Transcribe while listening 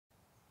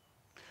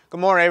Good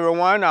morning,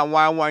 everyone. I'm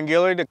YN1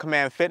 Guillory, the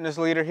Command Fitness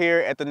Leader here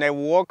at the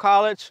Naval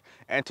College.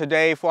 And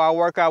today for our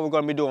workout, we're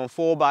going to be doing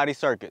full body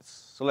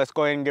circuits. So let's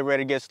go ahead and get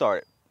ready to get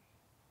started.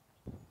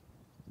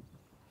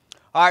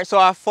 All right,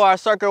 so for our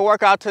circuit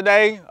workout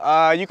today,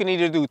 you can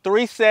either do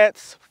 3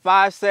 sets,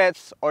 5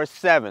 sets, or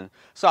 7.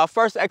 So our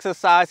first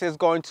exercise is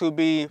going to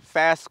be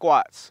fast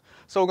squats.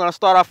 So we're going to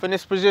start off in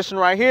this position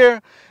right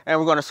here, and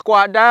we're going to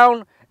squat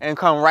down and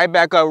come right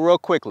back up real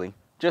quickly,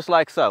 just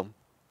like so.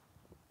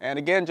 And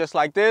again, just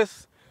like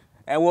this.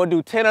 And we'll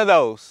do 10 of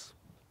those.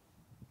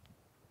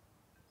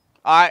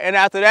 All right, and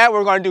after that,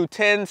 we're going to do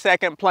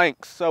 10-second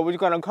planks. So we're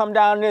going to come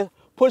down in this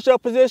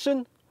push-up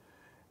position,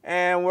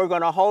 and we're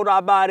going to hold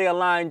our body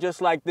aligned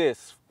just like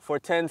this for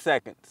 10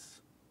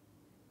 seconds.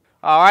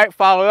 All right,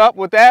 follow up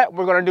with that.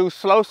 We're going to do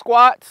slow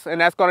squats,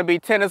 and that's going to be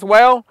 10 as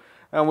well.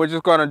 And we're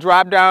just going to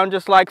drop down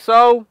just like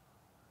so,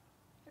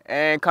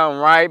 and come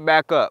right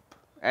back up.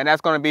 And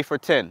that's going to be for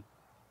 10.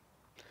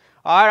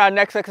 All right, our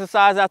next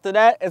exercise after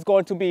that is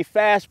going to be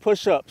fast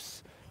push-ups.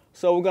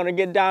 So we're going to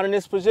get down in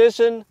this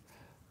position,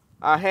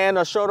 our hands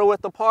are shoulder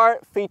width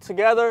apart, feet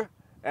together,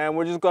 and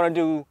we're just going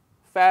to do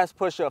fast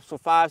push-ups for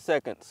 5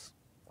 seconds.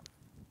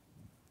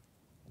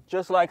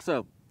 Just like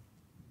so.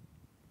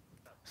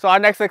 So our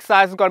next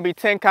exercise is going to be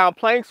 10 count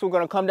planks. We're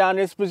going to come down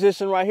in this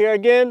position right here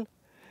again,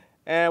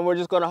 and we're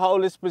just going to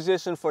hold this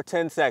position for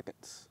 10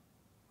 seconds.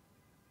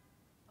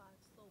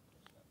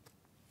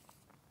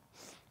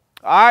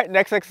 All right,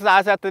 next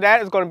exercise after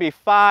that is going to be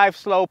 5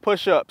 slow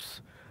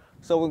push-ups.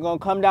 So we're going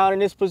to come down in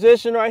this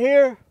position right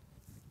here.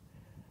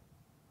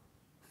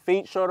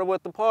 Feet shoulder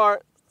width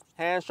apart,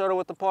 hands shoulder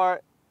width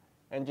apart,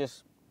 and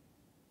just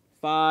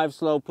 5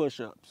 slow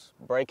push-ups.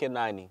 Break it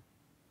 90.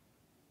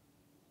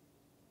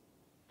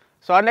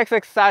 So our next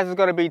exercise is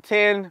going to be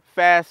 10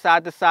 fast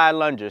side-to-side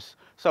lunges.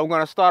 So we're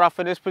going to start off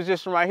in this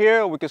position right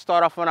here. We can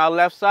start off on our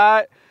left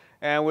side,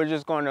 and we're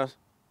just going to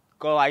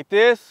go like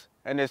this,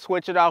 and then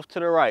switch it off to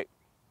the right,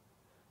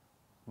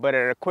 but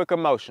at a quicker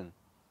motion.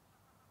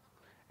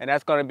 And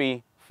that's going to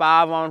be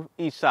 5 on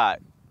each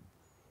side.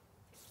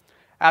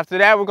 After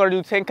that, we're going to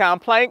do 10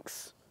 count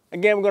planks.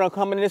 Again, we're going to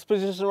come in this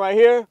position right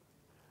here,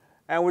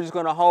 and we're just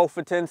going to hold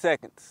for 10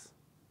 seconds.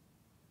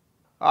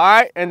 All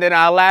right, and then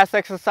our last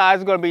exercise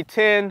is going to be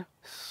 10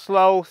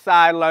 slow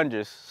side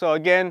lunges. So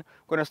again,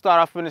 we're going to start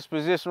off in this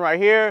position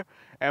right here,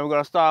 and we're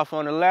going to start off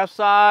on the left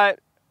side,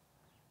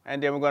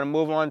 and then we're going to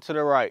move on to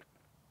the right.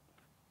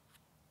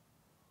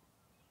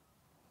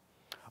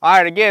 All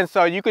right, again,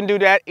 so you can do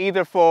that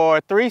either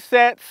for 3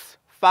 sets,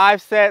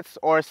 5 sets,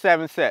 or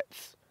 7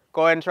 sets.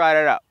 Go ahead and try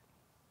that out.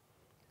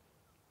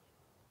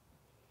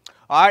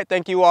 All right,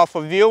 thank you all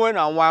for viewing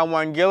on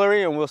YN1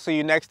 Guillory, and we'll see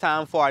you next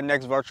time for our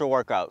next virtual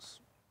workouts.